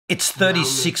It's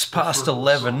 36 past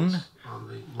 11.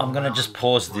 I'm gonna just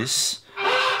pause this.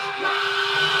 I'm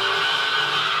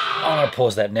gonna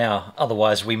pause that now.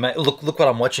 Otherwise, we may look what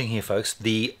I'm watching here, folks.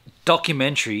 The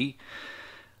documentary.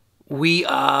 We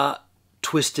Are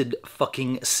Twisted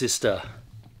Fucking Sister.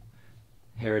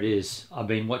 Here it is. I've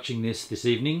been watching this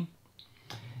evening.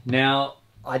 Now,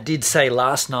 I did say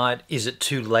last night, is it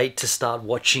too late to start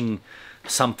watching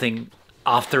something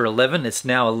after 11? It's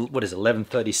now, what is it,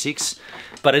 11:36?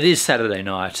 But it is Saturday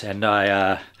night, and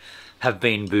I have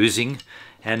been boozing,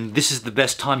 and this is the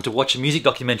best time to watch a music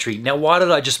documentary. Now, why did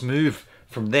I just move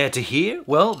from there to here?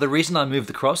 Well, the reason I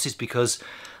moved across is because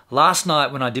last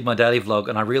night when I did my daily vlog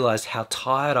and I realized how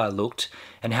tired I looked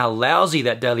and how lousy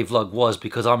that daily vlog was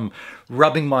because I'm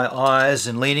rubbing my eyes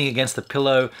and leaning against the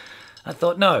pillow, I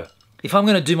thought, no, if I'm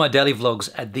going to do my daily vlogs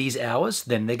at these hours,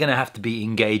 then they're going to have to be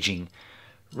engaging.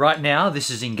 Right now, this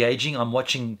is engaging. I'm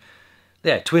watching,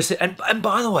 yeah, Twisted. And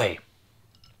by the way,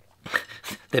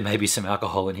 there may be some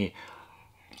alcohol in here.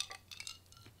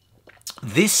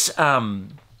 This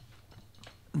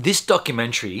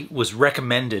documentary was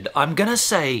recommended. I'm going to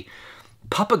say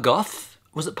Papa Goth.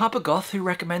 Was it Papa Goth who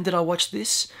recommended I watch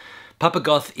this? Papa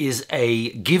Goth is a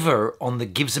giver on the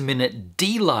Gives a Minute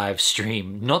D-Live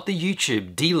stream, not the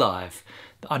YouTube, D-Live.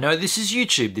 I know this is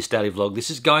YouTube, this daily vlog. This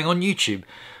is going on YouTube.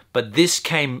 But this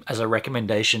came as a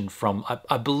recommendation from,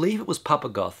 I believe it was Papa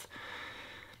Goth.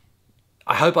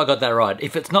 I hope I got that right.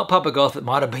 If it's not Papa Goth, it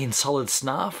might have been Solid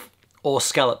Snarf or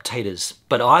Scallop Taters.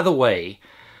 But either way,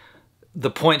 the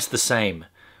point's the same.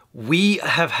 We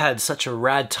have had such a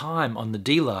rad time on the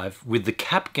D-Live with the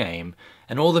cap game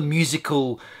and all the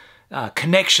musical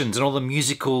connections and all the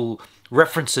musical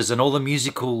references and all the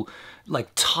musical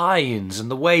like tie-ins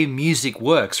and the way music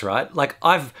works, right? Like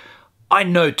I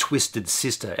know Twisted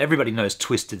Sister. Everybody knows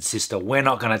Twisted Sister. We're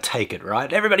Not Gonna Take It,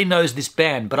 right? Everybody knows this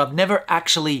band, but I've never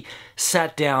actually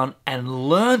sat down and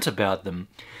learnt about them.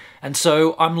 And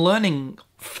so I'm learning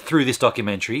through this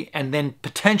documentary, and then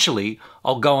potentially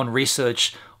I'll go and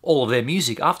research all of their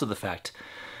music after the fact.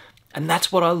 And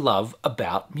that's what I love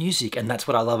about music, and that's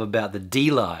what I love about the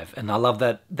D-Live. And I love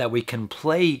that we can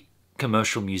play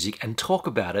commercial music and talk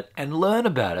about it and learn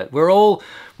about it. We're all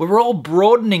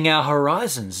broadening our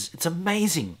horizons. It's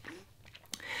amazing.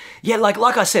 Yeah, like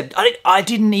I said, I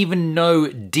didn't even know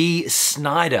Dee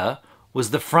Snider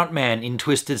was the frontman in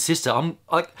Twisted Sister. I'm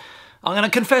going to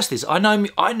confess this. I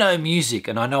know music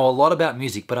and I know a lot about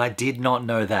music, but I did not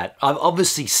know that. I've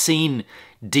obviously seen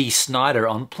Dee Snider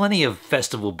on plenty of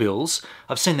festival bills.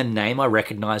 I've seen the name, I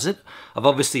recognize it. I've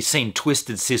obviously seen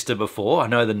Twisted Sister before. I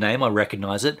know the name, I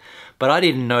recognize it. But I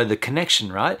didn't know the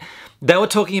connection, right? They were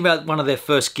talking about one of their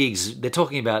first gigs. They're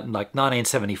talking about like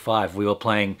 1975. We were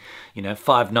playing,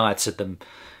 5 nights at the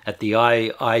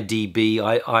IDB,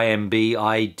 IMB,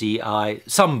 IDI,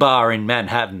 some bar in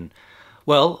Manhattan.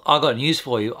 Well, I got news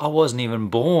for you. I wasn't even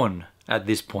born at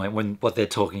this point when what they're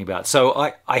talking about. So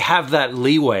I have that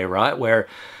leeway, right? Where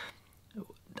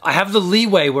I have the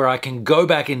leeway where I can go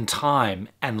back in time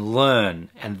and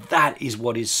learn. And that is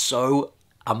what is so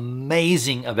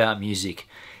amazing about music.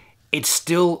 It's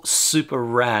still super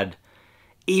rad,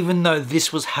 even though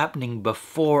this was happening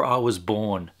before I was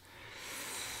born.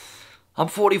 I'm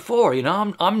 44,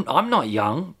 I'm not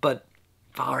young, but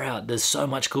far out. There's so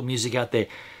much cool music out there.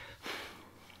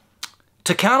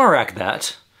 To counteract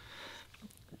that,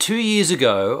 2 years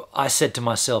ago, I said to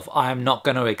myself, I am not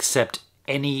going to accept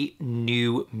any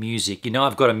new music.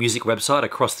 I've got a music website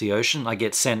across the ocean. I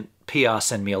get PR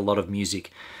send me a lot of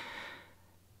music.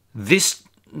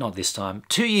 Not this time,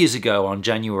 2 years ago on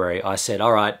January, I said,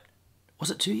 all right, was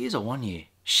it 2 years or 1 year?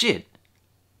 Shit.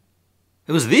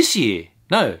 It was this year.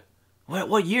 No.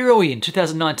 What year are we in?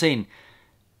 2019. It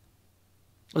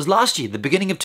was last year, the beginning of